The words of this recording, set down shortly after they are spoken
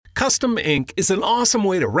Custom Ink is an awesome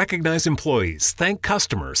way to recognize employees, thank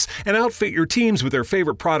customers, and outfit your teams with their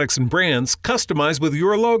favorite products and brands customized with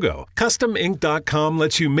your logo. CustomInk.com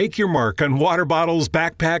lets you make your mark on water bottles,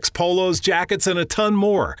 backpacks, polos, jackets, and a ton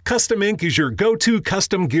more. Custom Ink is your go-to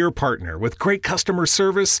custom gear partner with great customer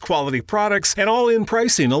service, quality products, and all-in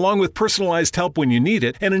pricing, along with personalized help when you need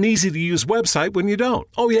it and an easy-to-use website when you don't.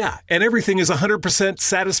 Oh yeah, and everything is 100%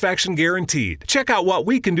 satisfaction guaranteed. Check out what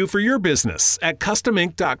we can do for your business at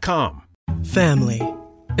CustomInk.com. Family.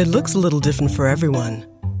 It looks a little different for everyone.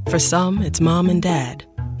 For some, it's mom and dad.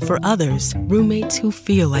 For others, roommates who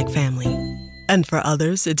feel like family. And for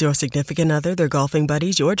others, it's your significant other, their golfing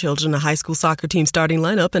buddies, your children, a high school soccer team starting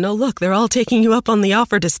lineup, and oh look, they're all taking you up on the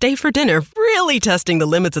offer to stay for dinner, really testing the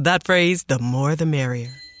limits of that phrase, the more the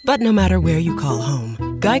merrier. But no matter where you call home,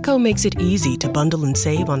 Geico makes it easy to bundle and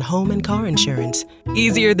save on home and car insurance.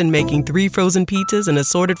 Easier than making 3 frozen pizzas and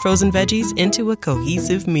assorted frozen veggies into a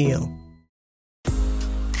cohesive meal.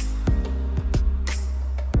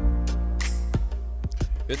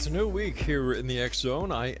 It's a new week here in the X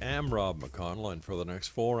Zone. I am Rob McConnell, and for the next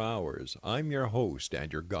 4 hours, I'm your host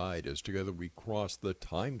and your guide as together we cross the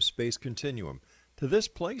time-space continuum to this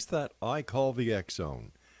place that I call the X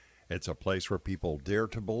Zone. It's a place where people dare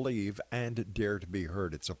to believe and dare to be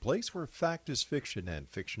heard. It's a place where fact is fiction and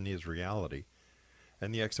fiction is reality.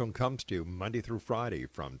 And the X Zone comes to you Monday through Friday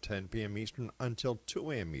from 10 p.m. Eastern until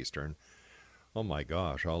 2 a.m. Eastern. Oh my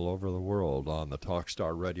gosh, all over the world on the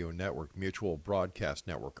Talkstar Radio Network, Mutual Broadcast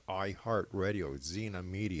Network, iHeartRadio, Xena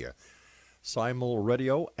Media, Simul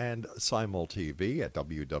Radio, and Simul TV at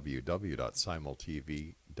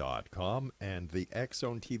www.simultv.com. And the X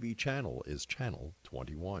Zone TV channel is Channel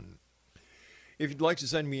 21. If you'd like to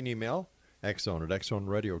send me an email, xzone at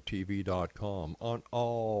xzoneradiotv.com, on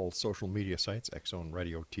all social media sites, X Zone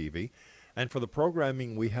Radio TV. And for the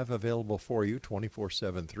programming we have available for you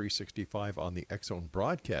 24/7, 365 on the X Zone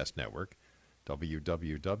Broadcast Network,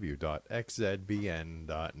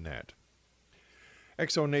 www.xzbn.net.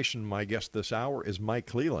 X Zone Nation, my guest this hour is Mike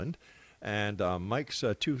CLELLAND, and Mike's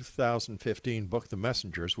 2015 book, The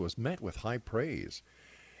Messengers, was met with high praise.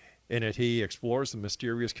 In it, he explores the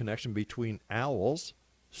mysterious connection between owls,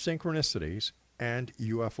 synchronicities, and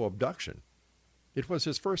UFO abduction. It was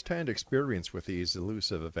his first-hand experience with these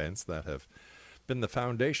elusive events that have been the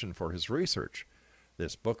foundation for his research.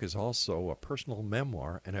 This book is also a personal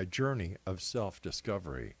memoir and a journey of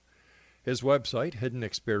self-discovery. His website,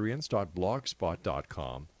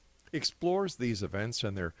 hiddenexperience.blogspot.com, explores these events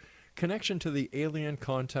and their connection to the alien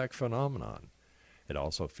contact phenomenon. It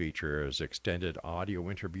also features extended audio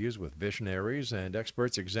interviews with visionaries and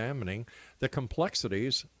experts examining the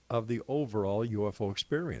complexities of the overall UFO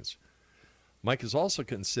experience. Mike is also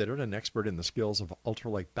considered an expert in the skills of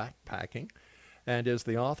ultralight backpacking and is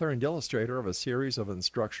the author and illustrator of a series of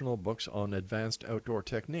instructional books on advanced outdoor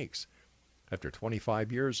techniques. After 25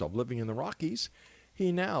 years of living in the Rockies,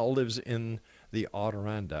 he now lives in the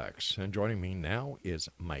Adirondacks. And joining me now is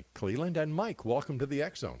Mike CLELLAND. And Mike, welcome to the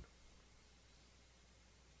X Zone.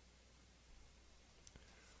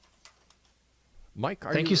 Mike,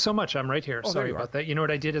 Thank you so much. I'm right here. Oh, Sorry about that. You know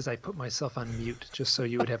what I did is I put myself on mute just so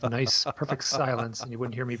you would have a nice, perfect silence and you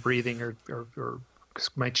wouldn't hear me breathing or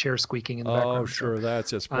my chair squeaking in the background. Oh, sure. So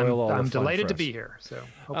that's it. Spoil all the fun I'm delighted for to be here. So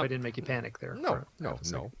hope I didn't make you panic there. No.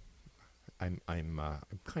 I'm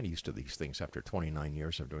kind of used to these things after 29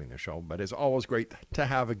 years of doing the show, but it's always great to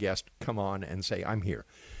have a guest come on and say, I'm here.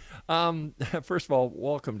 First of all,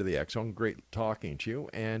 welcome to the X Zone. Great talking to you.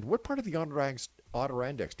 And what part of the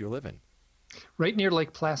Adirondacks do you live in? Right near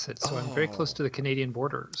Lake Placid, so I'm very close to the Canadian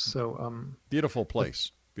border. So beautiful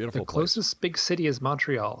place. The closest big city is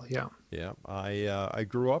Montreal. Yeah. Yeah. I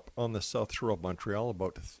grew up on the south shore of Montreal.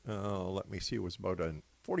 About it was about a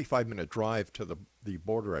 45-minute drive to the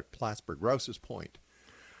border at Plattsburgh, Rouse's Point.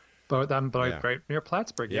 But I'm right near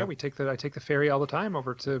Plattsburgh. Yeah, I take the ferry all the time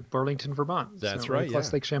over to Burlington, Vermont. That's right.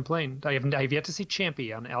 Plus Lake Champlain. I have yet to see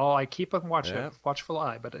Champy. I keep a watchful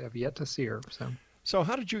eye, but I have yet to see her. So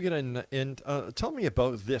how did you get in? Tell me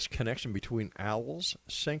about this connection between owls,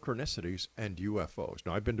 synchronicities, and UFOs.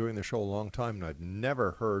 Now, I've been doing the show a long time, and I've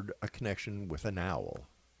never heard a connection with an owl.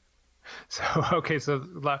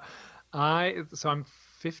 I'm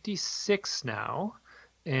 56 now,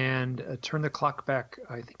 and turn the clock back,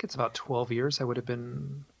 I think it's about 12 years. I would have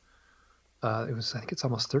been, I think it's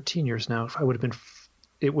almost 13 years now.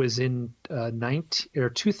 It was in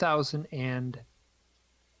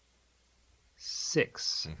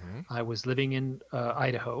 2006. I was living in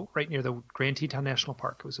Idaho, right near the Grand Teton National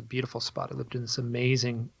Park. It was a beautiful spot. I lived in this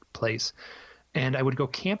amazing place, and I would go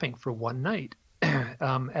camping for one night.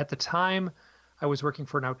 At the time, I was working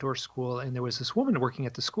for an outdoor school, and there was this woman working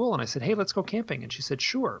at the school, and I said, "Hey, let's go camping." And she said,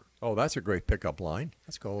 "Sure." Oh, that's a great pickup line.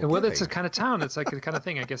 Let's go. And well, it's a kind of town. It's like the kind of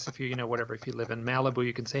thing, I guess, if you know, whatever, if you live in Malibu,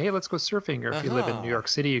 you can say, "Hey, let's go surfing." Or if you live in New York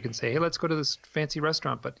City, you can say, "Hey, let's go to this fancy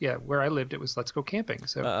restaurant." But yeah, where I lived, it was, "Let's go camping."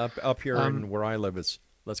 So up here in where I live, it's,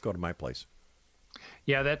 "Let's go to my place."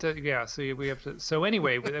 Yeah, yeah. So we have to. So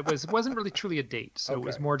anyway, it wasn't really truly a date. So it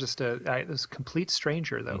was more just it was a complete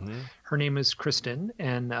stranger, though. Her name is Kristen,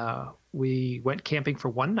 and we went camping for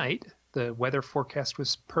one night. The weather forecast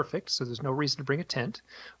was perfect, so there's no reason to bring a tent.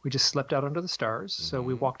 We just slept out under the stars. So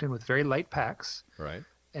we walked in with very light packs. Right.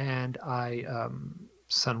 And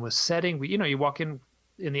sun was setting. You walk in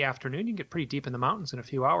the afternoon, you can get pretty deep in the mountains in a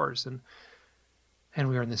few hours, and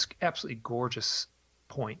we were in this absolutely gorgeous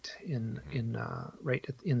point right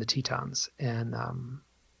in the Tetons, and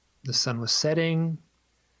the sun was setting,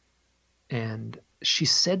 and she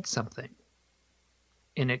said something,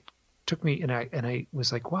 and it took me, and I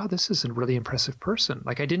was like, wow, this is a really impressive person.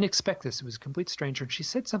 Like, I didn't expect this. It was a complete stranger, and she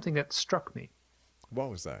said something that struck me. What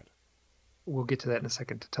was that? We'll get to that in a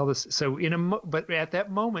second to tell this. So but at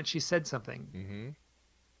that moment, she said something.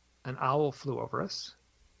 An owl flew over us,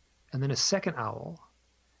 and then a second owl,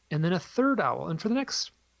 and then a third owl. And for the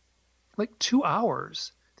next, 2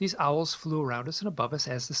 hours, these owls flew around us and above us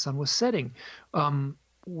as the sun was setting.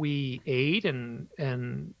 We ate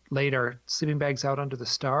and laid our sleeping bags out under the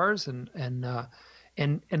stars, and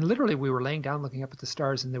literally we were laying down looking up at the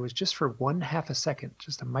stars, and there was, just for 1/2 a second,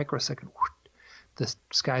 just a microsecond, the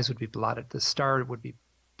skies would be blotted. The star would be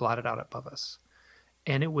blotted out above us.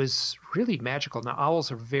 And it was really magical. Now,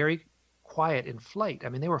 owls are very quiet in flight. I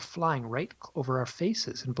mean, they were flying right over our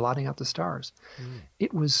faces and blotting out the stars.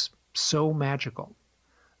 It was so magical.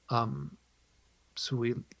 So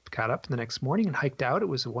we got up the next morning and hiked out. It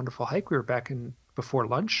was a wonderful hike. We were back before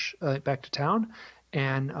lunch, back to town.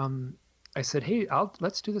 And I said, "Hey,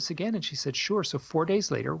 let's do this again." And she said, "Sure." So 4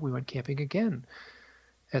 days later, we went camping again.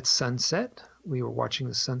 At sunset, we were watching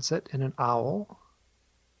the sunset, and an owl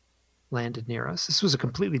landed near us. This was a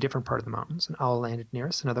completely different part of the mountains. An owl landed near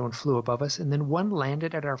us, another one flew above us, and then one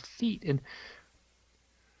landed at our feet. And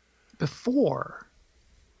before,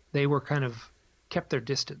 they were kind of kept their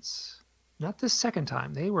distance. Not this second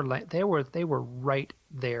time. They were right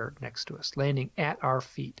there next to us, landing at our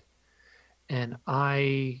feet. And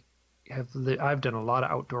I've done a lot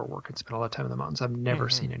of outdoor work and spent a lot of time in the mountains. I've never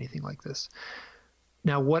seen anything like this.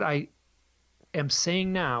 Now, what I am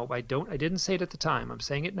saying now, I didn't say it at the time. I'm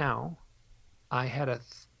saying it now. I had a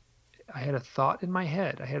thought in my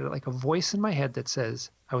head. I had a voice in my head that says,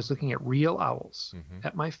 I was looking at real owls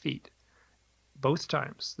at my feet. Both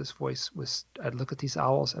times, this voice was, I'd look at these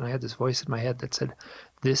owls, and I had this voice in my head that said,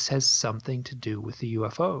 this has something to do with the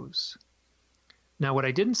UFOs. Now, what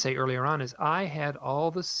I didn't say earlier on is I had all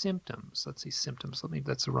the symptoms. Let's see, symptoms.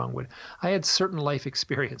 That's the wrong word. I had certain life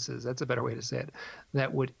experiences, that's a better way to say it,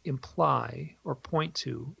 that would imply or point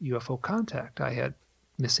to UFO contact. I had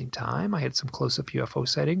missing time. I had some close-up UFO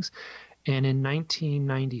sightings. And in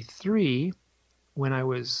 1993, when I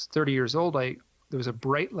was 30 years old, there was a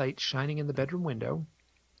bright light shining in the bedroom window.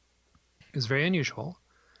 It was very unusual.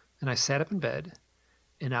 And I sat up in bed,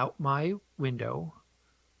 and out my window,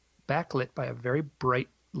 backlit by a very bright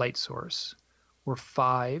light source, were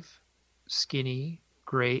 5 skinny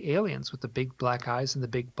gray aliens with the big black eyes and the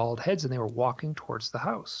big bald heads, and they were walking towards the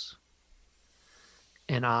house.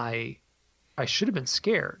 And I should have been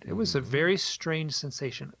scared. It was a very strange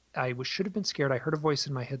sensation. I should have been scared. I heard a voice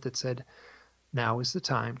in my head that said, now is the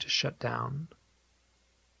time to shut down.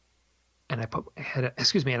 And I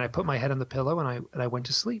put my head on the pillow, and I went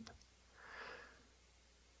to sleep.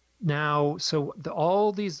 Now, so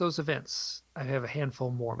all those events, I have a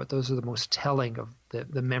handful more, but those are the most telling of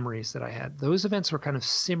the memories that I had. Those events were kind of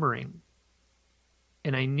simmering,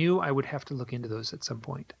 and I knew I would have to look into those at some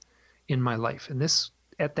point in my life. And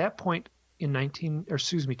at that point in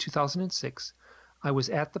 2006, I was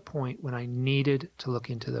at the point when I needed to look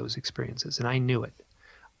into those experiences, and I knew it.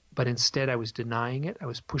 But instead, I was denying it. I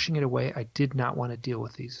was pushing it away. I did not want to deal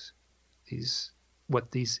with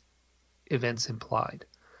what these events implied.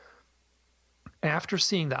 After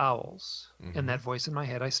seeing the owls and that voice in my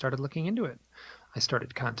head, I started looking into it. I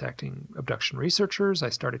started contacting abduction researchers. I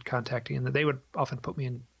started contacting, and they would often put me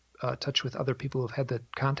in touch with other people who've had the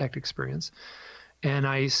contact experience. And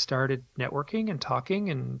I started networking and talking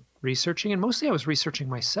and researching, and mostly I was researching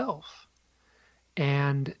myself.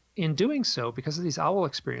 And in doing so, because of these owl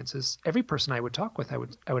experiences, every person I would talk with, I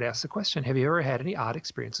would ask the question, have you ever had any odd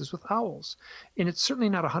experiences with owls? And it's certainly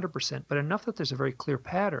not 100%, but enough that there's a very clear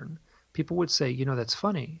pattern. People would say, that's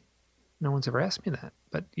funny. No one's ever asked me that.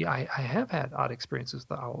 But yeah, I have had odd experiences with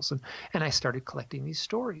the owls, and I started collecting these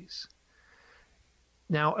stories.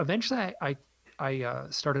 Now, eventually, I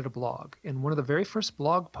started a blog, and one of the very first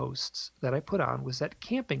blog posts that I put on was that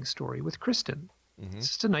camping story with Kristen. It's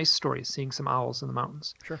just a nice story, seeing some owls in the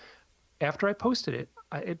mountains. Sure. After I posted it,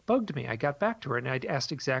 it bugged me. I got back to her, and I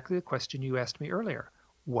asked exactly the question you asked me earlier.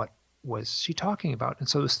 What was she talking about? And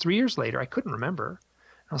so it was 3 years later. I couldn't remember. And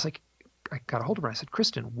I was like, I got a hold of her. I said,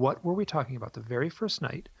 Kristen, what were we talking about the very first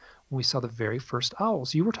night when we saw the very first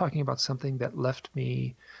owls? You were talking about something that left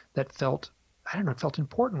me, that felt, I don't know, it felt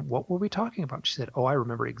important. What were we talking about? She said, oh, I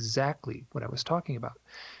remember exactly what I was talking about.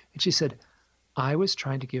 And she said, I was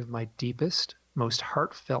trying to give my deepest, most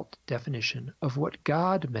heartfelt definition of what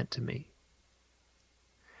God meant to me.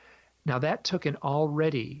 Now that took an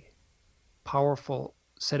already powerful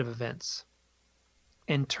set of events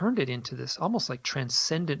and turned it into this almost like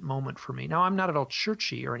transcendent moment for me. Now, I'm not at all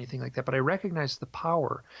churchy or anything like that, but I recognized the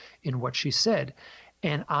power in what she said.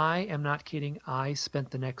 And I am not kidding. I spent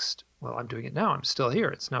the next, well, I'm doing it now. I'm still here.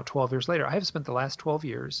 It's now 12 years later. I have spent the last 12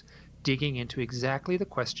 years digging into exactly the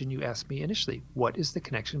question you asked me initially. What is the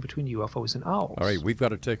connection between UFOs and owls? All right, we've got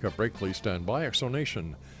to take a break. Please stand by.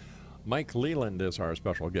 Exonation. Mike Leland is our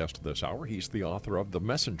special guest this hour. He's the author of The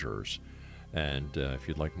Messengers. And if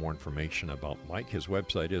you'd like more information about Mike, his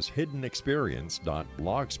website is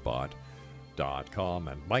hiddenexperience.blogspot.com.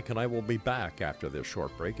 And Mike and I will be back after this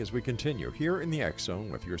short break as we continue here in the X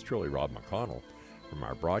Zone with yours truly, Rob McConnell, from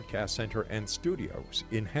our broadcast center and studios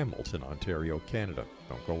in Hamilton, Ontario, Canada.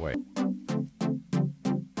 Don't go away.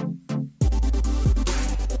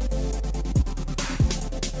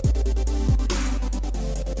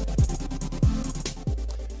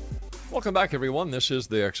 Welcome back, everyone. This is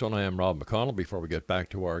the X Zone. I am Rob McConnell. Before we get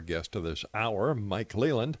back to our guest of this hour, Mike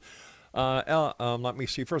Leland, let me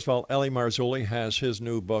see. First of all, Ellie Marzulli has his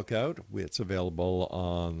new book out. It's available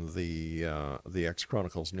on the X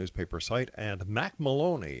Chronicles newspaper site. And Mac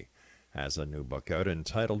Maloney has a new book out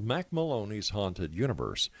entitled Mac Maloney's Haunted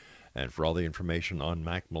Universe. And for all the information on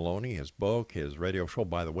Mac Maloney, his book, his radio show,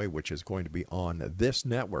 by the way, which is going to be on this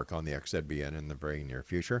network on the XZBN in the very near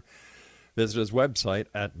future, visit his website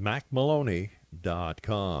at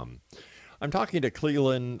macmaloney.com. I'm talking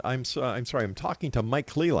to I'm talking to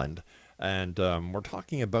Mike Leland, and we're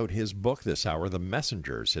talking about his book this hour, The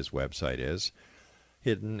Messengers. His website is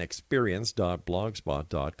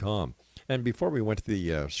hiddenexperience.blogspot.com. And before we went to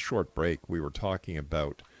the short break, we were talking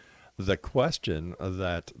about the question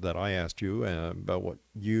that I asked you about what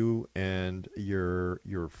you and your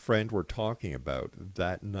friend were talking about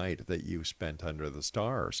that night that you spent under the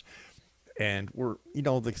stars. And we're,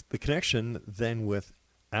 the connection then with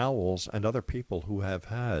owls and other people who have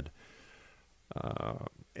had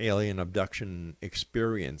alien abduction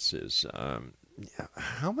experiences.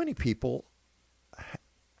 How many people,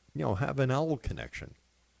 have an owl connection?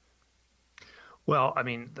 Well, I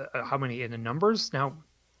mean, how many in the numbers? Now,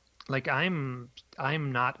 like I'm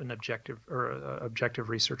not an objective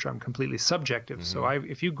researcher. I'm completely subjective. Mm-hmm. So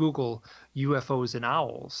if you Google UFOs and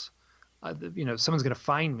owls, someone's going to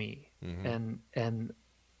find me. Mm-hmm. And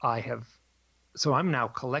so I'm now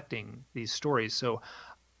collecting these stories. So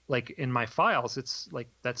like in my files, it's like,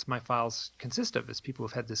 that's my files consist of, is people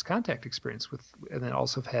who've had this contact experience with, and then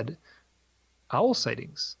also have had owl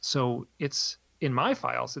sightings. So it's in my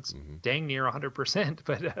files, it's mm-hmm. dang near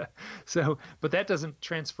 100%, but that doesn't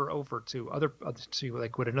transfer over to to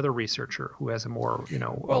like what another researcher who has a more,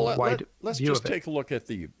 wide let's view just of it. Take a look at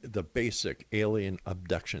the basic alien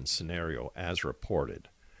abduction scenario as reported.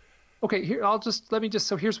 Okay, here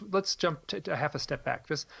let's jump to half a step back.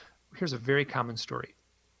 Here's a very common story.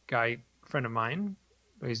 Friend of mine,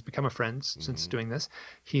 he's become a friend since doing this.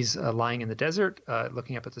 He's lying in the desert,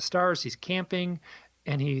 looking up at the stars. He's camping,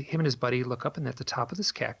 and him and his buddy look up, and at the top of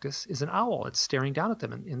this cactus is an owl. It's staring down at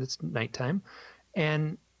them in its nighttime,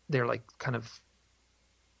 and they're like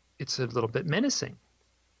it's a little bit menacing.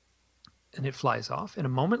 And it flies off, and a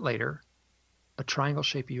moment later, a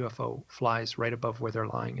triangle-shaped UFO flies right above where they're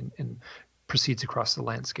lying and proceeds across the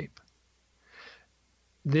landscape.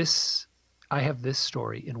 I have this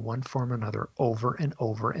story in one form or another over and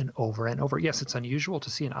over and over and over. Yes, it's unusual to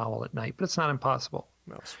see an owl at night, but it's not impossible.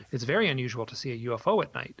 No. It's very unusual to see a UFO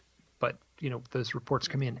at night, but those reports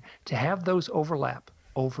come in. To have those overlap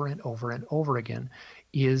over and over and over again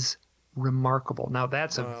is remarkable. Now,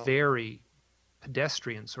 that's a very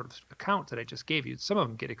pedestrian sort of account that I just gave you. Some of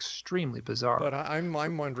them get extremely bizarre. But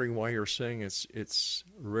I'm wondering why you're saying it's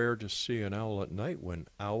rare to see an owl at night when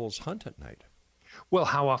owls hunt at night. Well,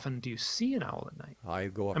 how often do you see an owl at night? I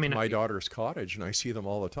go up to my daughter's cottage and I see them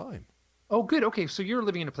all the time. Oh, good. Okay, so you're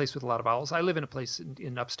living in a place with a lot of owls. I live in a place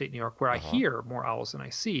in upstate New York where I hear more owls than I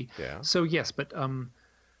see. Yeah. So yes, but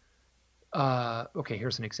okay,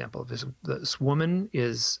 here's an example of this. This woman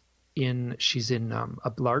she's in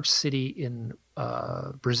a large city in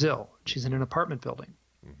Brazil. She's in an apartment building.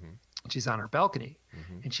 Mm-hmm. She's on her balcony,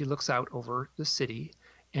 and she looks out over the city,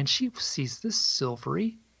 and she sees this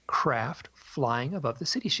silvery craft flying above the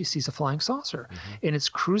city. She sees a flying saucer, and it's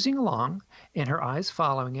cruising along, and her eyes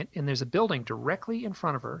following it. And there's a building directly in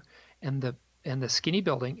front of her, and the skinny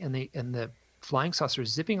building, and the flying saucer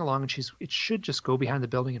is zipping along, and it should just go behind the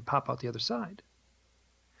building and pop out the other side.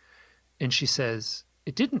 And she says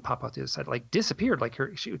it didn't pop out the other side, like disappeared, like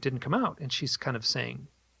she didn't come out. And she's kind of saying,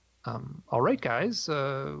 all right, guys,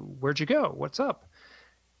 where'd you go? What's up?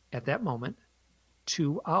 At that moment,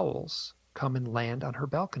 2 owls come and land on her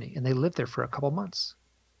balcony, and they live there for a couple months.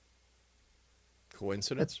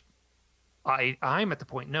 Coincidence? I'm at the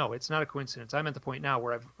point, no, it's not a coincidence. I'm at the point now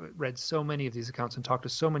where I've read so many of these accounts and talked to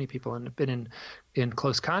so many people and been in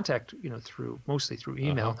close contact, mostly through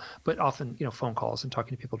email, but often, phone calls and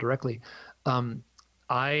talking to people directly.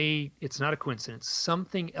 It's not a coincidence.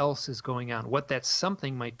 Something else is going on. What that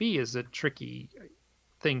something might be is a tricky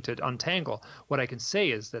thing to untangle. What I can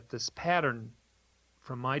say is that this pattern,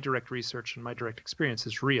 from my direct research and my direct experience,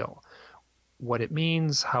 is real. What it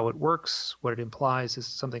means, how it works, what it implies is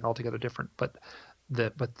something altogether different. But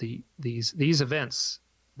these events,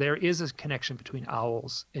 there is a connection between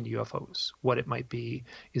owls and UFOs. What it might be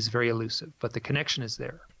is very elusive, but the connection is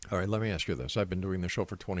there. All right, let me ask you this. I've been doing the show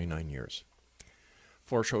for 29 years.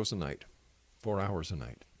 4 shows a night, 4 hours a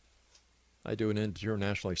night. I do an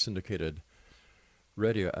internationally syndicated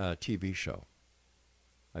radio TV show.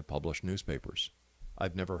 I publish newspapers.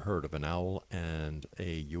 I've never heard of an owl and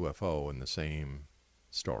a UFO in the same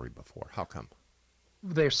story before. How come?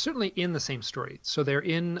 They're certainly in the same story. So they're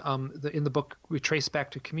in the book we trace back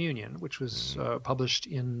to Communion, which was published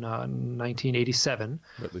in 1987.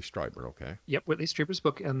 Whitley Strieber, okay. Yep, Whitley Strieber's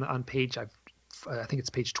book, and on page I think it's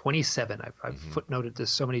page 27. I've footnoted this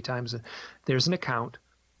so many times. There's an account,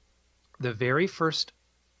 the very first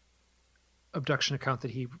abduction account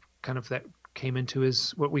that came into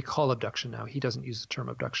his, what we call abduction now. He doesn't use the term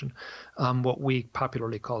abduction. What we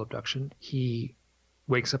popularly call abduction. He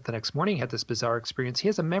wakes up the next morning, had this bizarre experience. He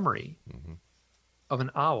has a memory of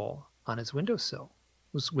an owl on his windowsill.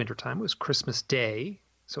 It was wintertime. It was Christmas Day.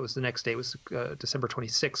 So it was the next day. It was December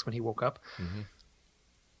 26th when he woke up.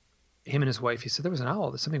 Him and his wife, he said, there was an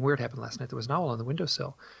owl. Something weird happened last night. There was an owl on the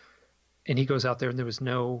windowsill. And he goes out there, and there was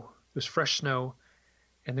fresh snow,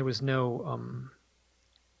 and there was no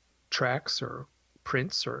tracks or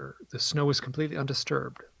prints, or the snow was completely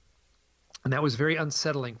undisturbed. And that was very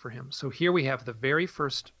unsettling for him. So here we have the very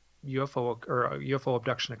first UFO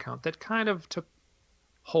abduction account that kind of took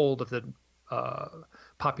hold of the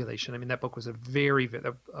population. I mean, that book was a very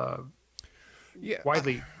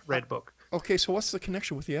widely read book. Okay, so what's the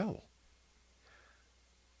connection with the owl?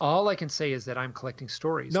 All I can say is that I'm collecting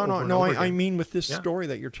stories. No. I mean with this story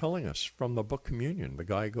that you're telling us from the book Communion. The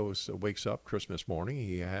guy wakes up Christmas morning.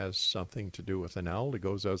 He has something to do with an owl. He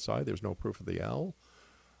goes outside. There's no proof of the owl.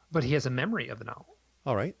 But he has a memory of an owl.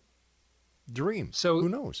 All right. Dream. So who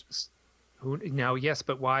knows? Now, yes,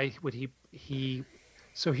 but why would he?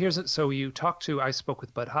 So you talked to. I spoke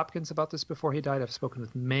with Bud Hopkins about this before he died. I've spoken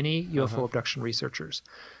with many UFO abduction researchers.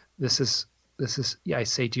 This is. Yeah, I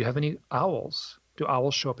say, do you have any owls? Do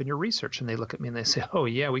owls show up in your research? And they look at me and they say, oh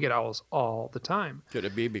yeah, we get owls all the time. Could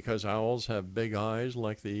it be because owls have big eyes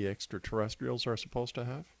like the extraterrestrials are supposed to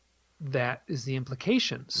have? That is the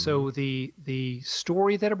implication. So the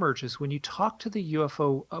story that emerges when you talk to the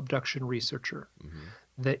UFO abduction researcher,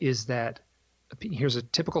 here's a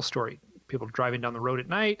typical story. People driving down the road at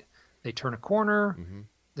night, they turn a corner,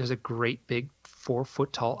 there's a great big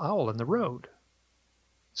 4-foot tall owl in the road.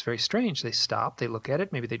 It's very strange. They stop, they look at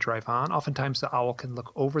it, maybe they drive on. Oftentimes the owl can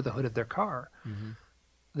look over the hood of their car.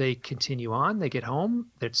 They continue on, they get home,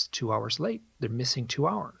 it's 2 hours late. They're missing 2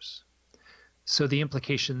 hours. So the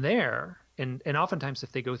implication there, and oftentimes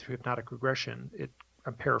if they go through hypnotic regression,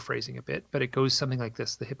 I'm paraphrasing a bit, but it goes something like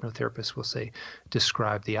this. The hypnotherapist will say,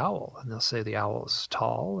 describe the owl. And they'll say the owl is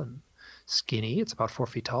tall and skinny. It's about 4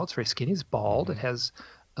 feet tall. It's very skinny. It's bald. It has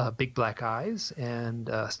big black eyes and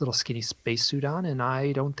a little skinny spacesuit on, and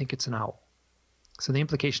I don't think it's an owl. So the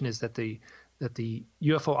implication is that the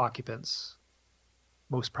UFO occupants,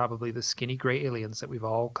 most probably the skinny gray aliens that we've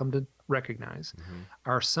all come to recognize,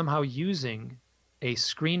 are somehow using a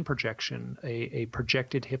screen projection, a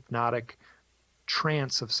projected hypnotic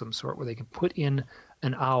trance of some sort where they can put in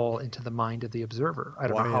an owl into the mind of the observer. I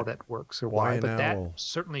don't know how that works or why, but that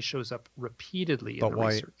certainly shows up repeatedly in the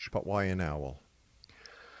research. But why an owl?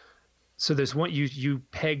 So there's one, you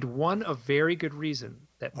pegged one of very good reason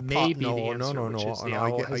that may be the answer, which is the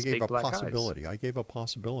owl has big black eyes. I gave a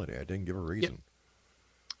possibility. I didn't give a reason.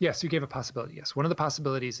 Yes, you gave a possibility. Yes. One of the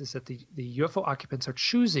possibilities is that the UFO occupants are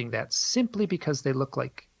choosing that simply because they look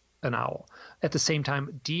like an owl. At the same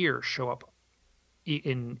time, deer show up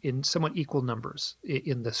in somewhat equal numbers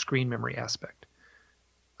in the screen memory aspect.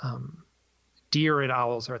 Deer and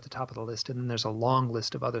owls are at the top of the list, and then there's a long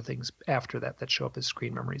list of other things after that show up as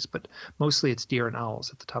screen memories, but mostly it's deer and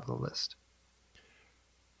owls at the top of the list.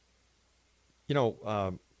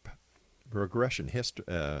 Regression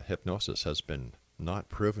hypnosis has been not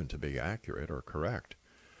proven to be accurate or correct.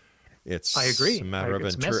 I agree.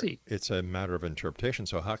 It's messy. It's a matter of interpretation.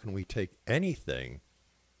 So how can we take anything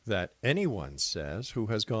that anyone says who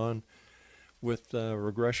has gone with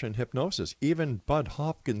regression hypnosis? Even Bud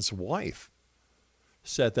Hopkins' wife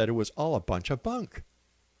said that it was all a bunch of bunk.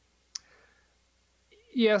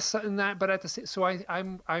 Yes, and that, but at the same, so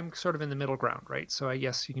I'm sort of in the middle ground, right? So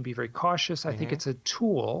yes, you can be very cautious. I think it's a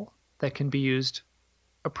tool that can be used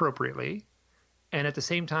appropriately. And at the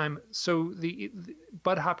same time, so the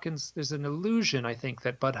Bud Hopkins, there's an illusion, I think,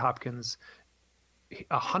 that Bud Hopkins,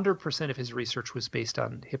 100% of his research was based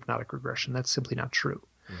on hypnotic regression. That's simply not true.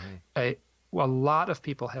 A lot of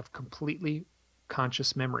people have completely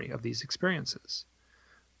conscious memory of these experiences.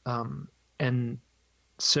 And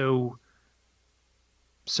so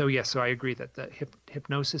I agree that the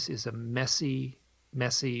hypnosis is a messy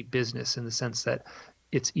business in the sense that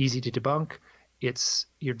it's easy to debunk.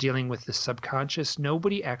 You're dealing with the subconscious.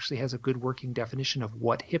 Nobody actually has a good working definition of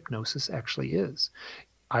what hypnosis actually is.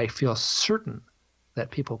 I feel certain that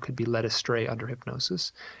people could be led astray under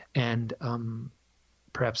hypnosis, and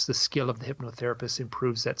perhaps the skill of the hypnotherapist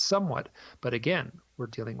improves that somewhat. But again, we're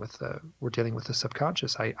dealing with the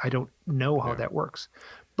subconscious. I don't know how that works.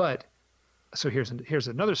 But so here's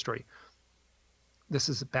another story. This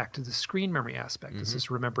is back to the screen memory aspect. This is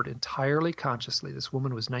remembered entirely consciously. This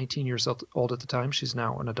woman was 19 years old at the time. She's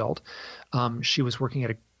now an adult. She was working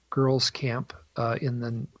at a girls' camp in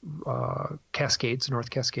the Cascades, North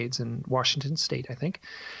Cascades in Washington State, I think.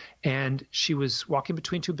 And she was walking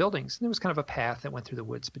between two buildings. And there was kind of a path that went through the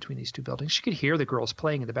woods between these two buildings. She could hear the girls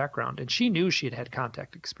playing in the background. And she knew she had had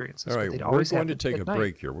contact experiences. All right, we're going to take a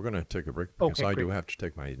break here. We're going to take a break because I do have to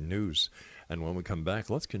take my news. And when we come back,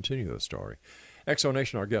 let's continue the story.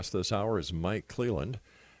 Exonation, our guest this hour is Mike CLELLAND.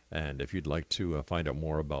 And if you'd like to find out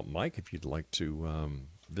more about Mike, if you'd like to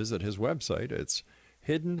visit his website, it's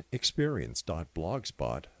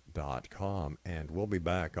hiddenexperience.blogspot.com. And we'll be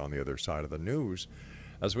back on the other side of the news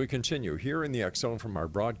as we continue here in the X Zone from our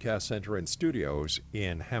broadcast center and studios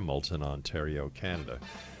in Hamilton, Ontario, Canada.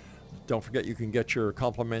 Don't forget you can get your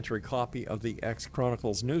complimentary copy of the X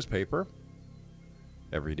Chronicles newspaper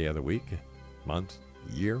every day of the week, month,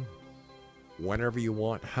 year, whenever you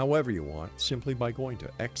want, however you want, simply by going to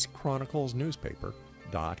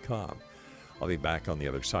xchroniclesnewspaper.com. I'll be back on the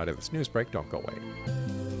other side of this news break. Don't go away.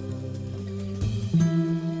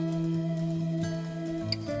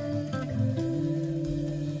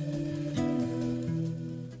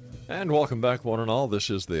 And welcome back, one and all. This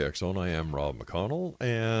is the X Zone. I am Rob McConnell,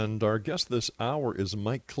 and our guest this hour is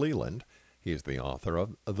Mike CLELLAND. He is the author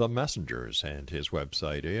of The Messengers, and his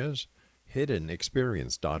website is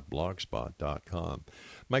hiddenexperience.blogspot.com.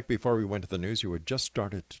 Mike, before we went to the news, you had just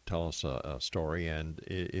started to tell us a story, and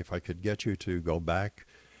if I could get you to go back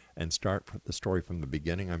and start the story from the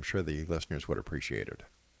beginning, I'm sure the listeners would appreciate it.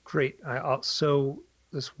 Great. So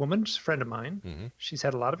this woman's a friend of mine. She's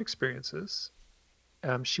had a lot of experiences.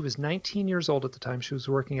 She was 19 years old at the time. She was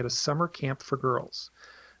working at a summer camp for girls.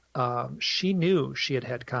 She knew she had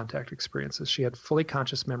had contact experiences. She had fully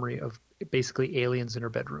conscious memory of basically aliens in her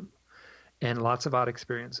bedroom and lots of odd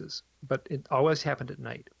experiences, but it always happened at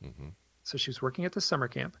night. So she was working at the summer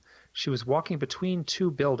camp. She was walking between two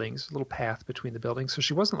buildings, a little path between the buildings. So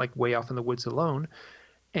she wasn't like way off in the woods alone.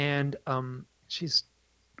 And she's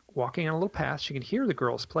walking on a little path. She can hear the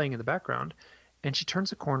girls playing in the background, and she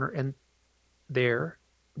turns a corner, and there,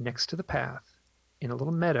 next to the path, in a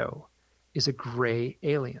little meadow, is a gray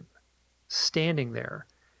alien standing there.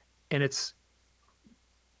 And it's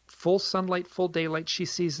full sunlight, full daylight. She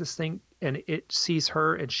sees this thing, and it sees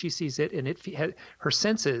her, and she sees it, and her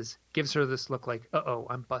senses gives her this look like, uh-oh,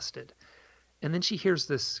 I'm busted. And then she hears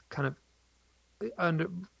this kind of,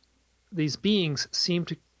 these beings seem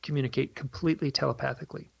to communicate completely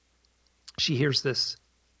telepathically. She hears this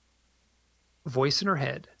voice in her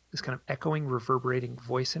head this kind of echoing, reverberating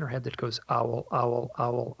voice in her head that goes, owl, owl,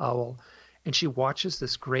 owl, owl. And she watches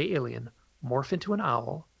this gray alien morph into an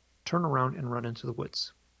owl, turn around and run into the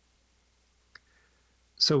woods.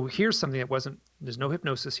 So here's something that there's no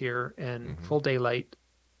hypnosis here, and full daylight,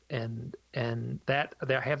 and that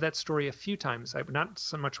I have that story a few times. Not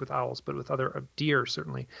so much with owls, but with other deer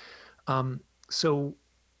certainly. So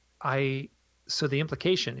the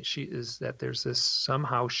implication is that there's this,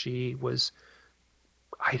 somehow she was,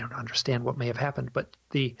 I don't understand what may have happened, but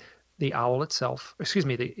the owl itself,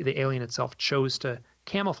 the alien itself chose to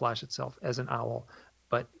camouflage itself as an owl,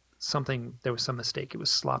 but there was some mistake. It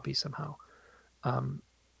was sloppy somehow. Go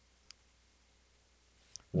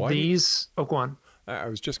on. I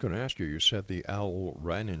was just going to ask you, you said the owl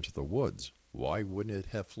ran into the woods. Why wouldn't it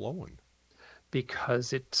have flown?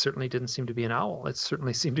 Because it certainly didn't seem to be an owl. It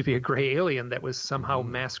certainly seemed to be a gray alien that was somehow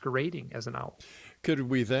masquerading as an owl. Could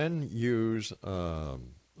we then use the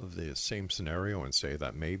same scenario and say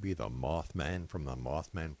that maybe the Mothman from the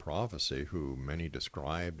Mothman prophecy, who many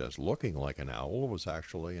described as looking like an owl, was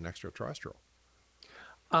actually an extraterrestrial?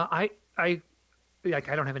 I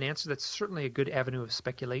don't have an answer. That's certainly a good avenue of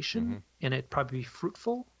speculation, and it'd probably be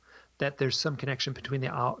fruitful that there's some connection between the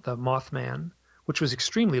Mothman, which was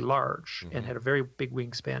extremely large and had a very big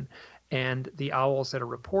wingspan, and the owls that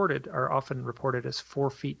are often reported as 4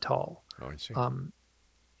 feet tall. Oh, I see.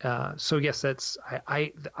 So yes,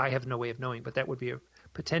 I have no way of knowing, but that would be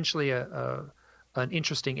potentially an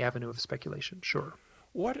interesting avenue of speculation. Sure.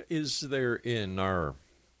 What is there in our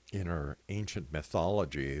ancient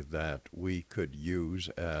mythology that we could use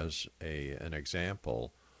as an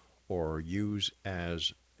example, or use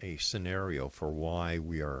as a scenario for why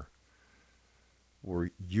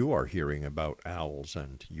you are hearing about owls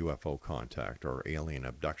and UFO contact or alien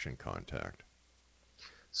abduction contact?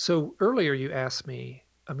 So earlier you asked me,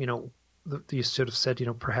 you sort of said,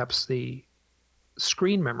 perhaps the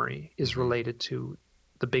screen memory is related to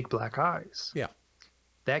the big black eyes. Yeah.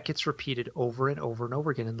 That gets repeated over and over and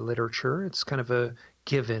over again in the literature. It's kind of a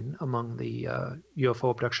given among the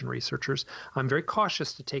UFO abduction researchers. I'm very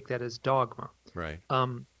cautious to take that as dogma. Right.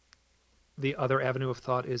 The other avenue of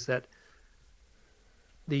thought is that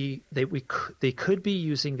they could be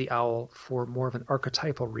using the owl for more of an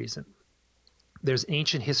archetypal reason. There's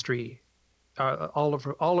ancient history all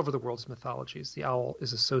over the world's mythologies. The owl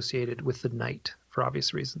is associated with the night for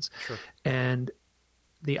obvious reasons. Sure. And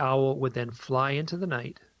the owl would then fly into the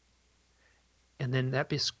night, and then that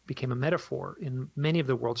became a metaphor in many of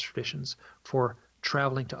the world's traditions for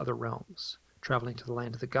traveling to other realms, traveling to the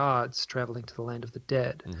land of the gods, traveling to the land of the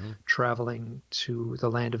dead, traveling to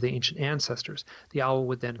the land of the ancient ancestors. The owl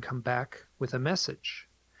would then come back with a message.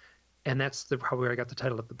 And that's where I got the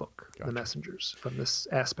title of the book, Gotcha. The Messengers, from this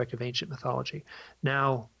aspect of ancient mythology.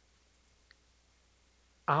 Now,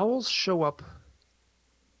 owls show up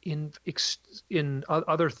in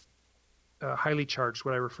other highly charged,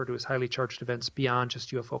 what I refer to as highly charged events beyond just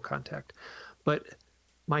UFO contact. But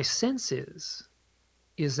my sense is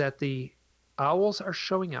that the owls are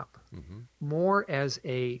showing up more as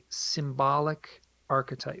a symbolic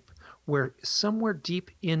archetype, where somewhere deep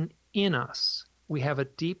in us, we have a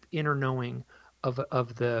deep inner knowing of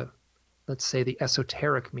the, let's say, the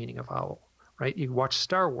esoteric meaning of owl, right? You watch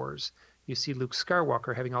Star Wars, you see Luke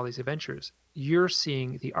Skywalker having all these adventures. You're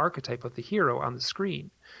seeing the archetype of the hero on the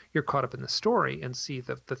screen. You're caught up in the story and see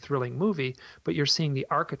the thrilling movie, but you're seeing the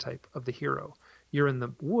archetype of the hero. You're in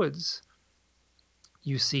the woods,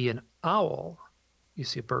 you see an owl, you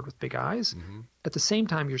see a bird with big eyes. At the same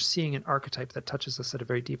time, you're seeing an archetype that touches us at a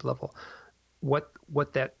very deep level. What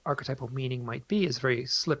that archetypal meaning might be is very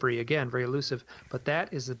slippery, again, very elusive, but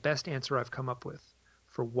that is the best answer I've come up with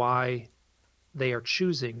for why they are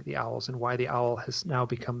choosing the owls and why the owl has now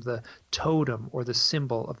become the totem or the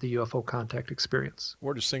symbol of the UFO contact experience.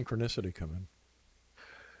 Where does synchronicity come in?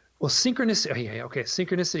 Well, synchronicity,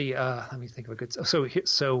 synchronicity, let me think of a good,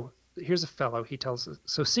 so here's a fellow, he tells us,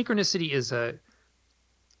 so synchronicity is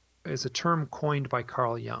a term coined by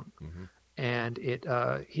Carl Jung. And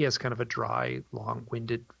he has kind of a dry,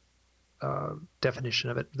 long-winded definition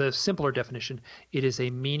of it. The simpler definition, it is a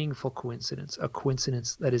meaningful coincidence, a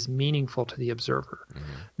coincidence that is meaningful to the observer.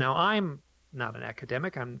 Now, I'm not an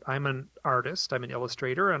academic. I'm an artist. I'm an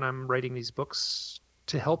illustrator, and I'm writing these books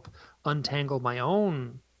to help untangle my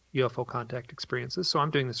own UFO contact experiences. So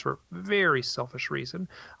I'm doing this for a very selfish reason.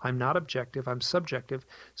 I'm not objective. I'm subjective.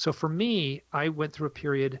 So for me, I went through a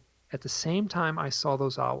period at the same time I saw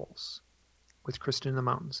those owls with Kristen in the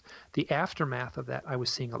Mountains. The aftermath of that, I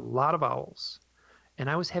was seeing a lot of owls, and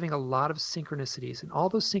I was having a lot of synchronicities, and all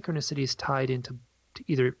those synchronicities tied into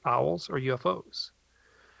either owls or UFOs.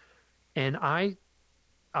 And I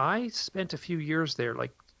I spent a few years there,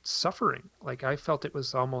 like suffering. Like I felt it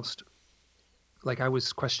was almost like I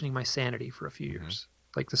was questioning my sanity for a few years.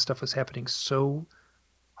 Like this stuff was happening so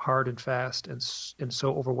hard and fast and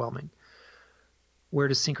so overwhelming. Where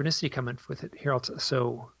does synchronicity come in with it? Here,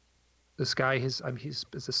 so this guy, he's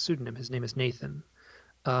a pseudonym. His name is Nathan.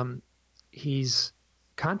 He's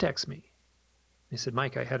contacts me. He said,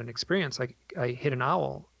 Mike, I had an experience. I hit an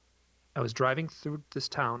owl. I was driving through this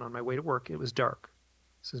town on my way to work. It was dark.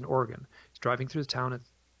 This is in Oregon. He's driving through the town,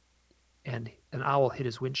 and an owl hit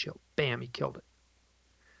his windshield. Bam, he killed it.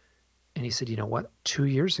 And he said, you know what? 2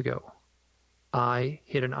 years ago, I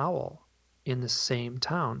hit an owl in the same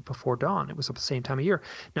town before dawn. It was at the same time of year.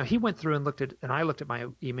 Now, he went through and I looked at my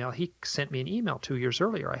email. He sent me an email 2 years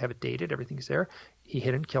earlier. I have it dated. Everything's there. He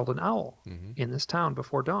hit and killed an owl in this town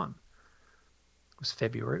before dawn. It was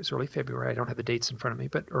February. It was early February. I don't have the dates in front of me,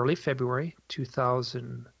 but early February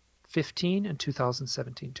 2015 and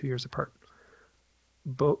 2017, 2 years apart.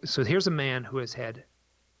 So here's a man who has had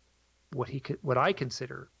what I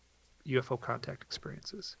consider UFO contact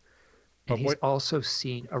experiences. And he's also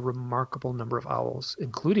seen a remarkable number of owls,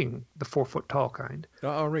 including the 4-foot tall kind.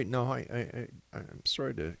 Oh, right. No, I'm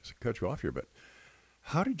sorry to cut you off here, but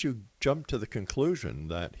how did you jump to the conclusion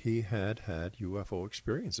that he had UFO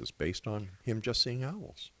experiences based on him just seeing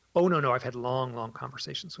owls? Oh, no. I've had long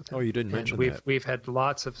conversations with him. Oh, you didn't mention that. We've had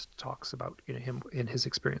lots of talks about him and his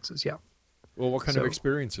experiences, yeah. Well, what kind of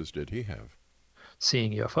experiences did he have?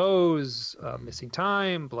 Seeing UFOs, missing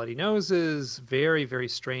time, bloody noses, very, very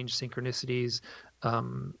strange synchronicities,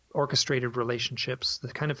 orchestrated relationships, the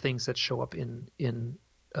kind of things that show up in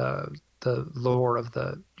the lore of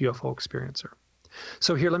the UFO experiencer.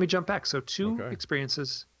 So here, let me jump back. So two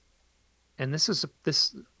experiences, and this is the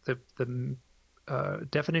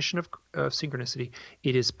definition of synchronicity.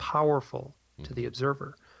 It is powerful to the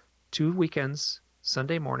observer. 2 weekends,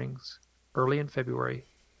 Sunday mornings, early in February.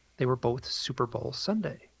 They were both Super Bowl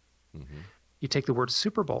Sunday. You take the word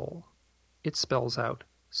Super Bowl, it spells out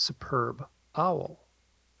superb owl.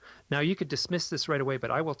 Now, you could dismiss this right away,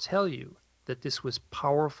 but I will tell you that this was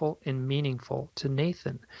powerful and meaningful to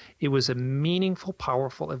Nathan. It was a meaningful,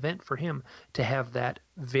 powerful event for him to have that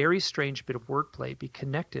very strange bit of wordplay be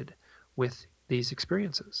connected with these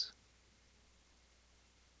experiences.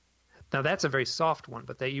 Now, that's a very soft one,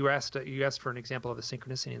 but you asked for an example of a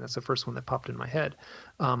synchronicity, and that's the first one that popped in my head.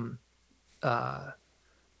 So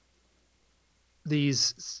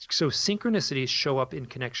synchronicities show up in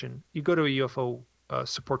connection. You go to a UFO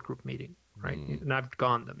support group meeting, right? And I've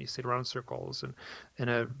gone them. You sit around in circles, and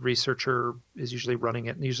a researcher is usually running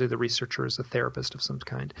it, and usually the researcher is a therapist of some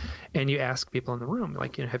kind. And you ask people in the room,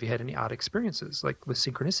 like, have you had any odd experiences, like with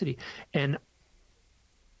synchronicity? And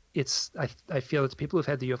I feel that people who've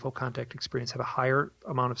had the UFO contact experience have a higher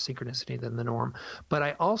amount of synchronicity than the norm. But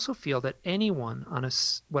I also feel that anyone on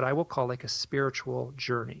what I will call like a spiritual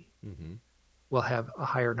journey will have a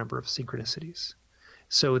higher number of synchronicities.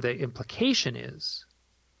 So the implication is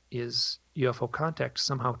UFO contact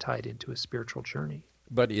somehow tied into a spiritual journey.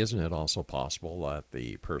 But isn't it also possible that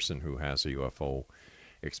the person who has a UFO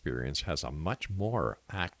experience has a much more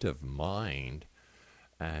active mind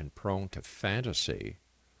and prone to fantasy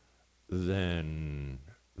than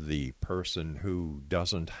the person who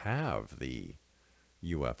doesn't have the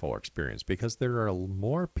UFO experience? Because there are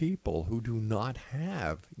more people who do not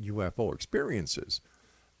have UFO experiences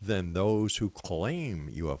than those who claim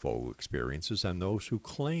UFO experiences and those who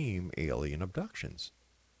claim alien abductions.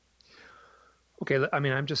 Okay, I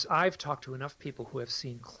mean, I've talked to enough people who have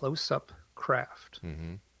seen close-up craft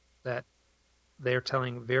that they're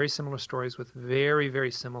telling very similar stories with very,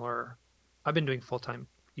 very similar. I've been doing full-time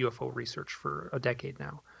UFO research for a decade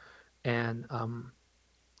now, and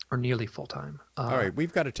or nearly full time. All right,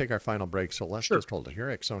 we've got to take our final break, so let's just hold it here.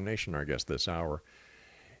 X-Zone Nation, our guest this hour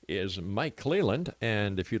is Mike CLELLAND,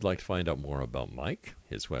 and if you'd like to find out more about Mike,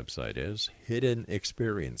 his website is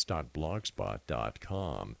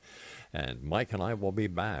hiddenexperience.blogspot.com. And Mike and I will be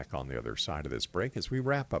back on the other side of this break as we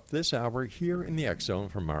wrap up this hour here in the X-Zone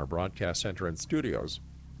from our broadcast center and studios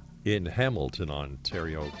in Hamilton,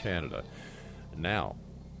 Ontario, Canada. Now,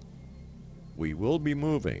 we will be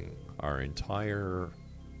moving our entire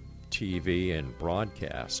TV and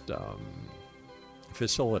broadcast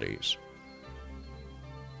facilities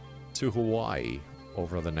to Hawaii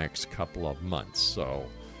over the next couple of months. So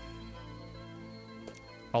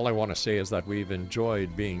all I want to say is that we've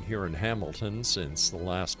enjoyed being here in Hamilton since the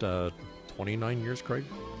last 29 years, Craig.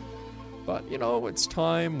 But, it's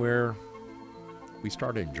time where we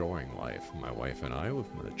start enjoying life. My wife and I, when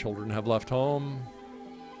the children have left home.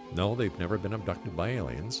 No, they've never been abducted by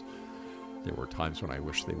aliens. There were times when I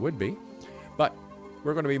wish they would be. But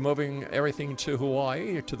We're going to be moving everything to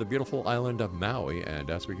Hawaii, to the beautiful island of Maui. And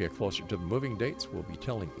as we get closer to the moving dates, we'll be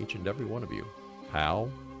telling each and every one of you how,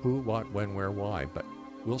 who, what, when, where, why. But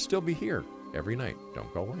we'll still be here every night.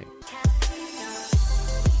 Don't go away.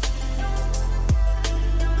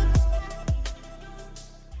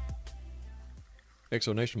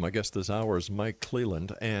 Exonation, my guest this hour is Mike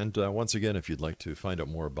Cleland. And once again, if you'd like to find out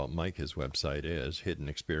more about Mike, his website is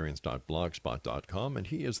hiddenexperience.blogspot.com, and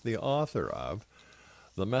he is the author of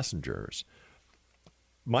The Messengers.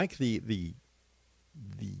 Mike, the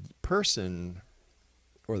person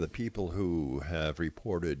or the people who have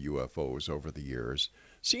reported UFOs over the years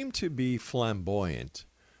seem to be flamboyant.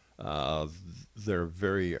 They're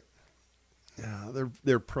very,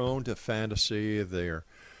 they're prone to fantasy.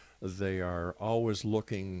 They are always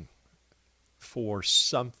looking for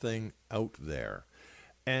something out there.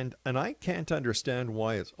 And I can't understand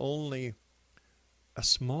why it's only a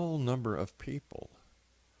small number of people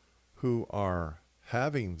who are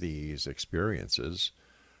having these experiences,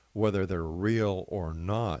 whether they're real or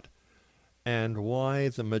not, and why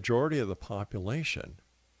the majority of the population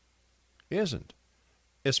isn't.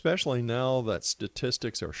 Especially now that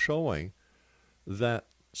statistics are showing that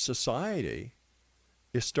society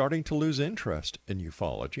is starting to lose interest in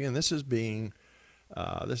ufology, and this is being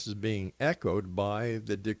echoed by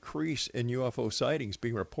the decrease in UFO sightings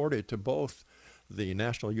being reported to both the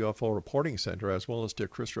National UFO Reporting Center as well as to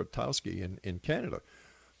Chris Rutowski in Canada.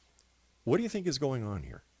 What do you think is going on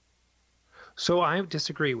here? So I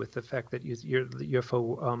disagree with the fact that the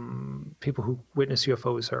UFO people who witness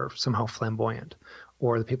UFOs are somehow flamboyant,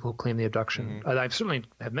 or the people who claim the abduction. Mm-hmm. I've certainly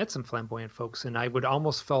have met some flamboyant folks, and I would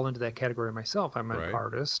almost fall into that category myself. I'm an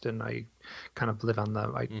artist, and I kind of live on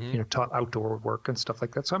taught outdoor work and stuff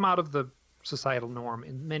like that. So I'm out of the societal norm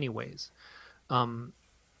in many ways.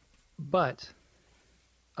 But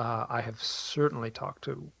I have certainly talked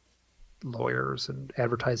to lawyers and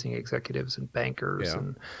advertising executives and bankers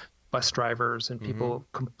and bus drivers and people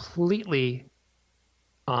completely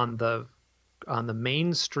on the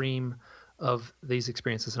mainstream of these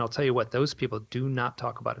experiences. And I'll tell you what, those people do not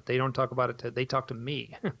talk about it. They don't talk about it. They talk to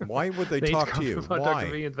me. Why would they talk to you? Why? Talk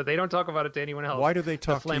to me, but they don't talk about it to anyone else. Why do they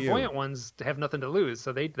talk to you? The flamboyant ones have nothing to lose,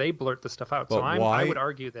 so they blurt the stuff out. But so I would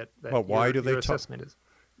argue that your assessment is...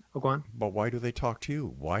 Oh, go on. But why do they talk to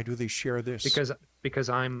you? Why do they share this? Because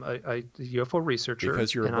I'm a UFO researcher.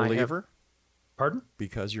 Because you're a believer? Pardon?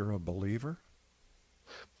 Because you're a believer?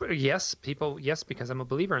 Yes, because I'm a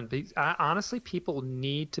believer. And honestly, people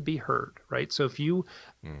need to be heard, right? So people,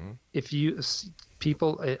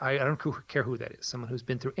 I don't care who that is, someone who's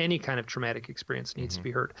been through any kind of traumatic experience needs to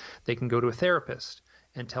be heard. They can go to a therapist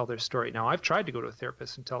and tell their story. Now, I've tried to go to a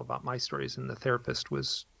therapist and tell about my stories, and the therapist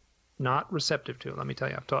was not receptive to it. Let me tell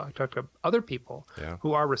you, I've talked to other people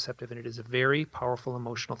who are receptive, and it is a very powerful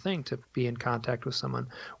emotional thing to be in contact with someone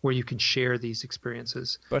where you can share these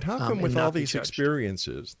experiences. But how come with all these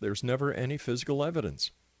experiences, there's never any physical evidence?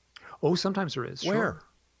 Oh, sometimes there is. Where? Sure.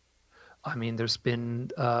 I mean, there's been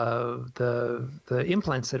the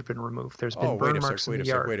implants that have been removed. There's been burn marks in the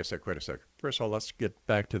yard. Wait a sec. First of all, let's get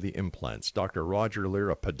back to the implants. Dr. Roger Lear,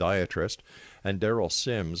 a podiatrist, and Daryl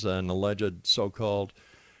Sims, an alleged so-called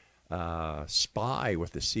spy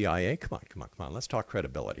with the CIA. Come on. Let's talk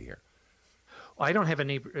credibility here. Well, I don't have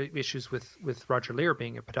any issues with Roger Lear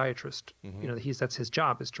being a podiatrist. That's his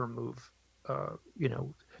job, is to remove,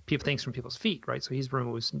 things from people's feet, right? So he's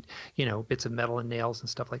removes, bits of metal and nails and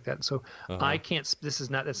stuff like that. And so I can't.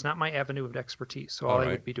 That's not my avenue of expertise. So all I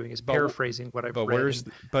would be doing is paraphrasing what I've read.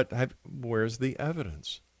 Where's the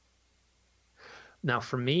evidence? Now,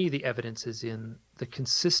 for me, the evidence is in the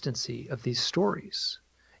consistency of these stories.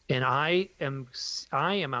 And I am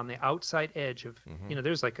on the outside edge of,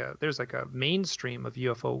 there's like a mainstream of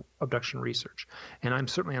UFO abduction research, and I'm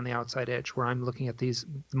certainly on the outside edge where I'm looking at these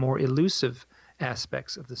more elusive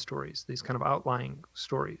aspects of the stories, these kind of outlying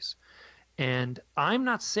stories. And I'm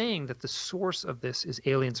not saying that the source of this is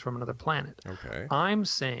aliens from another planet. Okay. I'm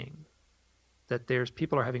saying that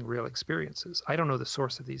people are having real experiences. I don't know the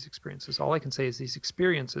source of these experiences. All I can say is these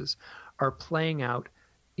experiences are playing out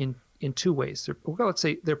in two ways. Let's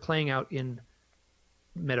say they're playing out in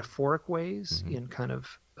metaphoric ways, in kind of,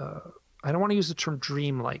 I don't want to use the term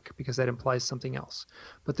dreamlike because that implies something else,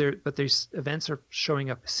 but these events are showing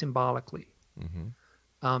up symbolically.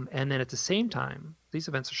 And then at the same time, these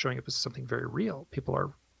events are showing up as something very real. People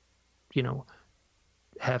are,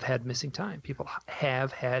 have had missing time. People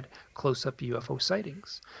have had close-up UFO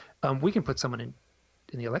sightings. We can put someone in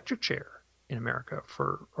the electric chair in America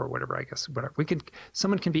or whatever, I guess, whatever.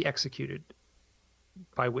 Someone can be executed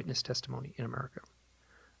by witness testimony in America.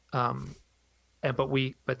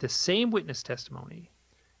 but the same witness testimony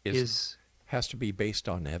has to be based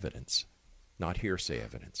on evidence, not hearsay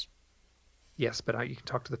evidence. Yes, but you can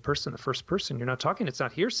talk to the first person. You're not talking. It's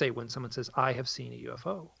not hearsay when someone says, "I have seen a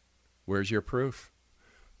UFO." Where's your proof?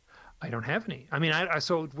 I don't have any. I mean,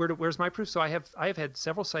 so where's my proof? So I have had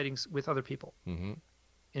several sightings with other people. Mm-hmm.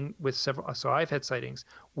 So I've had sightings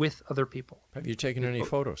with other people. Have you taken any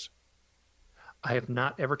photos? I have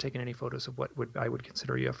not ever taken any photos of what I would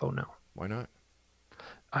consider a UFO now. Why not?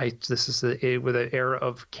 This is with an era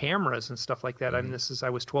of cameras and stuff like that. Mm-hmm. I mean, I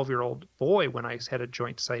was 12-year-old boy when I had a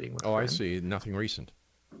joint sighting with a friend. I see. Nothing recent.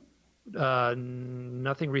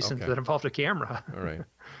 Nothing recent that involved a camera. All right.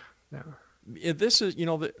 No. This is,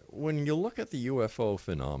 when you look at the UFO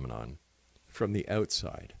phenomenon from the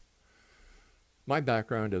outside, my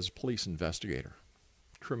background as a police investigator,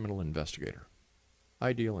 criminal investigator,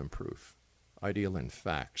 I deal in proof. I deal in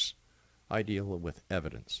facts. I deal with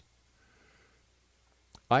evidence.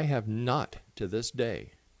 I have not, to this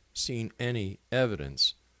day, seen any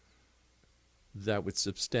evidence that would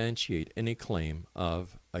substantiate any claim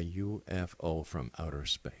of a UFO from outer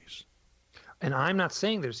space. And I'm not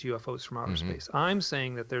saying there's UFOs from outer space. I'm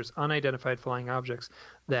saying that there's unidentified flying objects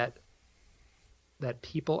that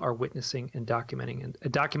people are witnessing and documenting,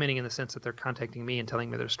 documenting in the sense that they're contacting me and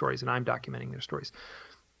telling me their stories, and I'm documenting their stories.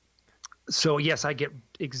 So yes, I get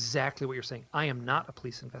exactly what you're saying. I am not a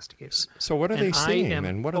police investigator. So what are they seeing,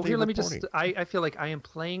 and what are they reporting? I feel like I am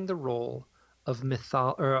playing the role of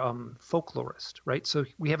folklorist, right? So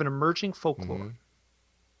we have an emerging folklore,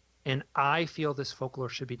 and I feel this folklore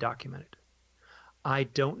should be documented. I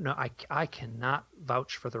don't know. I cannot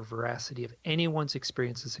vouch for the veracity of anyone's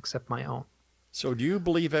experiences except my own. So do you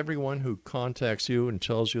believe everyone who contacts you and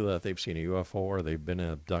tells you that they've seen a UFO or they've been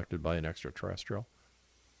abducted by an extraterrestrial?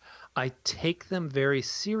 I take them very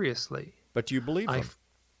seriously. But do you believe them?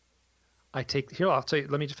 I'll tell you,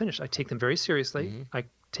 let me just finish. I take them very seriously. I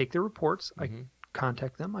take their reports. I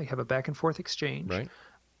contact them. I have a back and forth exchange. Right.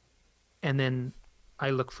 And then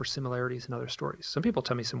I look for similarities in other stories. Some people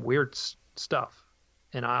tell me some weird stuff.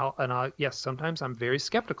 And yes, sometimes I'm very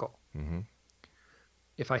skeptical.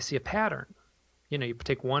 If I see a pattern, you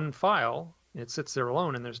take one file and it sits there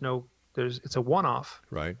alone and it's a one-off.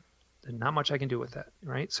 Right. Then not much I can do with that,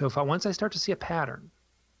 right? So once I start to see a pattern,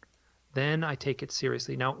 then I take it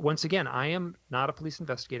seriously. Now, once again, I am not a police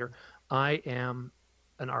investigator. I am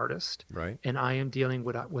an artist. Right. And I am dealing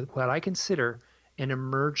with what I consider an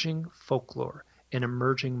emerging folklore, an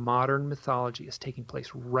emerging modern mythology is taking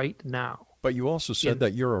place right now. But you also said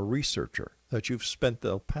that you're a researcher, that you've spent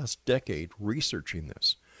the past decade researching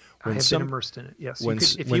this. I have been immersed in it, yes.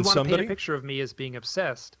 If you want to paint a picture of me as being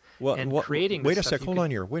obsessed creating Wait this a sec, hold on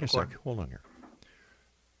here.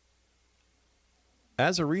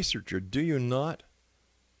 As a researcher, do you not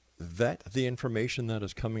vet the information that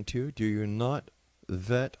is coming to you? Do you not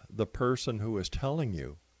vet the person who is telling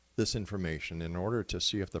you this information in order to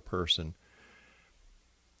see if the person,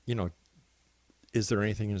 is there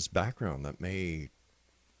anything in his background that may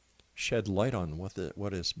shed light on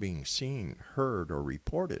what is being seen, heard, or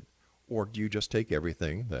reported? Or do you just take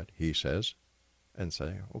everything that he says and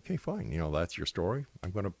say, okay, fine, that's your story,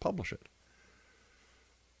 I'm going to publish it?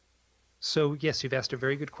 So yes, you've asked a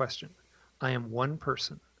very good question. I am one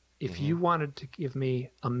person. If you wanted to give me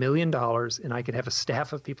 $1 million and I could have a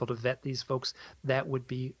staff of people to vet these folks, that would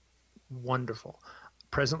be wonderful.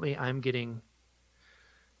 Presently, I'm getting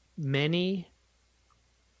many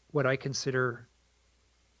what I consider,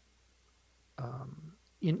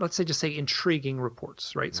 let's say intriguing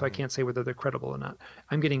reports, right? So I can't say whether they're credible or not.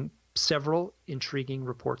 I'm getting several intriguing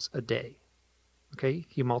reports a day. Okay,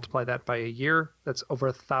 you multiply that by a year, that's over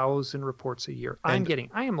 1,000 reports a year. I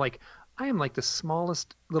am like the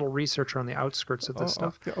smallest little researcher on the outskirts of this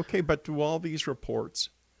stuff. Okay, but do all these reports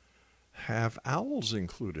have owls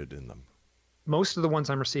included in them? Most of the ones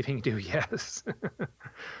I'm receiving do, yes.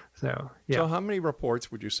 So how many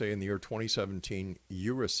reports would you say in the year 2017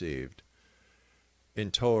 you received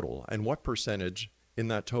in total, and what percentage in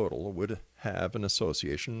that total would have an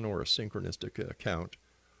association or a synchronistic account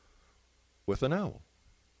with an owl?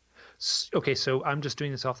 Okay, so I'm just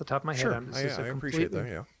doing this off the top of my head. Sure, I appreciate that,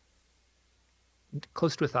 yeah.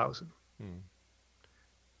 Close to 1,000.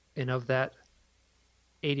 And of that,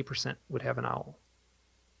 80% would have an owl.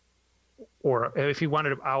 Or if you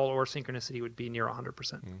wanted an owl or synchronicity, it would be near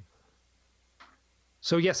 100%.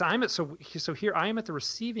 So yes, so here I am at the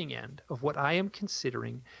receiving end of what I am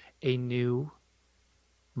considering a new,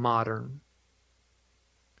 modern.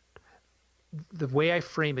 The way I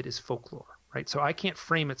frame it is folklore, right? So I can't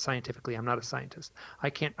frame it scientifically. I'm not a scientist.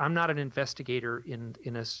 I'm not an investigator in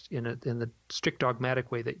the strict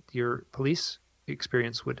dogmatic way that your police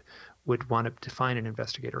experience would want to define an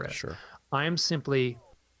investigator as. Sure. I'm simply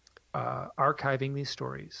archiving these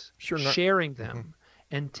stories, sharing them,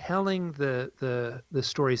 and telling the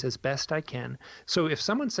stories as best I can. So if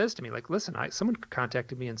someone says to me, like, listen, someone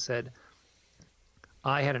contacted me and said,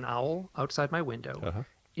 I had an owl outside my window. Uh-huh.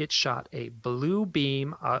 It shot a blue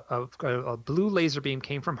beam, a blue laser beam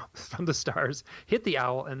came from the stars, hit the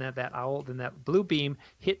owl, and then that blue beam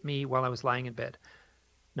hit me while I was lying in bed.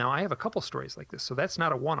 Now, I have a couple stories like this, so that's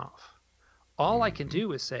not a one-off. All I can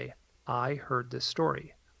do is say, I heard this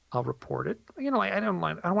story. I'll report it. I don't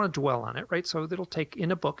want to dwell on it, right? So it'll take,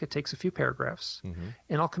 in a book, it takes a few paragraphs,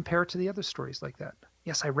 and I'll compare it to the other stories like that.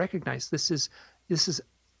 Yes, I recognize this is,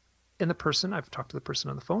 and the person, I've talked to the person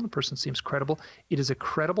on the phone, the person seems credible. It is a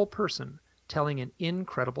credible person telling an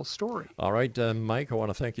incredible story. All right, Mike, I want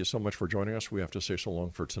to thank you so much for joining us. We have to say so long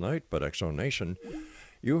for tonight, but X Zone Nation,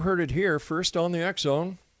 you heard it here first on the X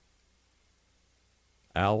Zone.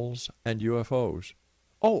 Owls and UFOs.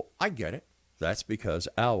 Oh, I get it. That's because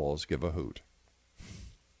owls give a hoot.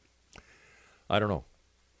 I don't know.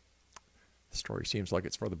 The story seems like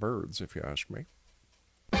it's for the birds, if you ask me.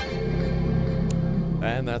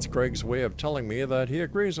 And that's Craig's way of telling me that he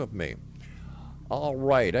agrees with me. All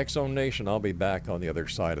right, X Zone Nation, I'll be back on the other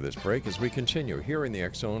side of this break as we continue here in the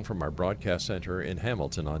X Zone from our broadcast center in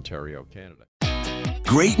Hamilton, Ontario, Canada.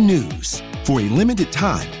 Great news! For a limited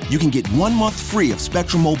time, you can get 1 month free of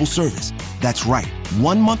Spectrum Mobile service. That's right,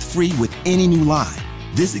 1 month free with any new line.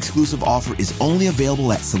 This exclusive offer is only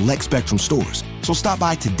available at select Spectrum stores, so stop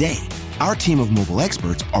by today. Our team of mobile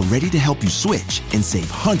experts are ready to help you switch and save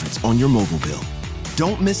hundreds on your mobile bill.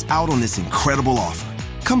 Don't miss out on this incredible offer.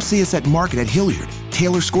 Come see us at Market at Hilliard,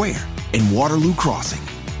 Taylor Square, and Waterloo Crossing.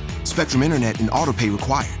 Spectrum Internet and autopay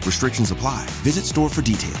required. Restrictions apply. Visit store for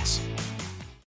details.